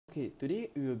Okay, today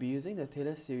we will be using the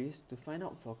Taylor series to find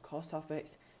out for cos of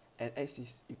x and x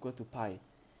is equal to pi.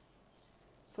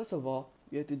 First of all,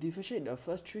 we have to differentiate the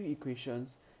first three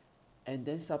equations and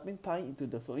then subbing pi into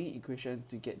the following equation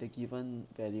to get the given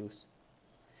values.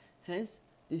 Hence,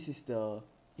 this is the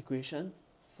equation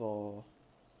for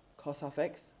cos of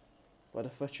x for the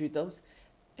first three terms,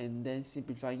 and then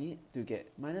simplifying it to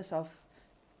get minus of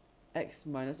x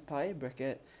minus pi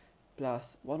bracket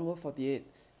plus 1 over 48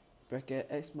 bracket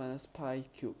x minus pi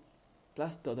cube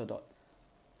plus dot dot dot.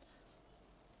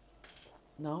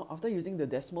 Now, after using the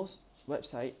Desmos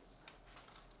website,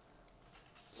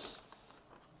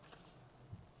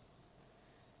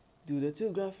 do the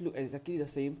two graphs look exactly the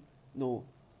same? No.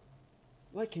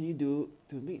 What can you do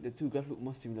to make the two graphs look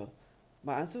more similar?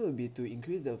 My answer would be to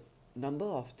increase the number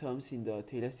of terms in the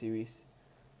Taylor series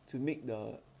to make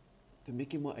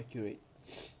it more accurate.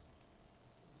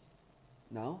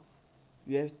 Now,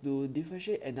 we have to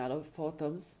differentiate another 4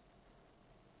 terms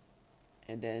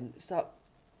and then sub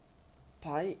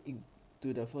pi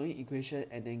into the following equation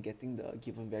and then getting the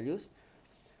given values.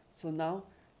 So now,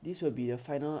 this will be the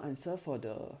final answer for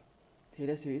the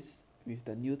Taylor series with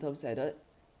the new terms added,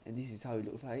 and this is how it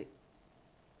looks like.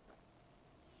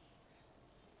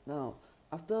 Now,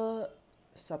 after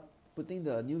putting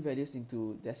the new values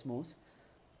into Desmos,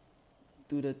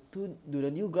 do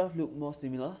the new graph look more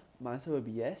similar? My answer will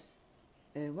be yes.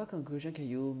 And what conclusion can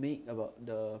you make about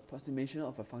the approximation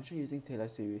of a function using Taylor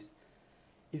series?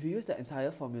 If you use the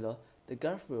entire formula, the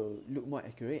graph will look more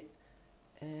accurate.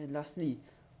 And lastly,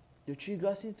 the three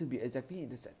graphs seem to be exactly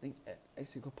intersecting at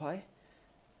x equal pi.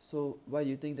 So why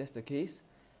do you think that's the case?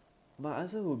 My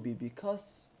answer would be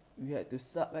because we had to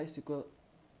sub x equal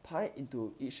pi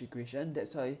into each equation.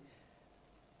 That's why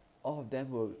all of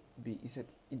them will be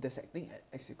intersecting at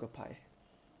x equal pi.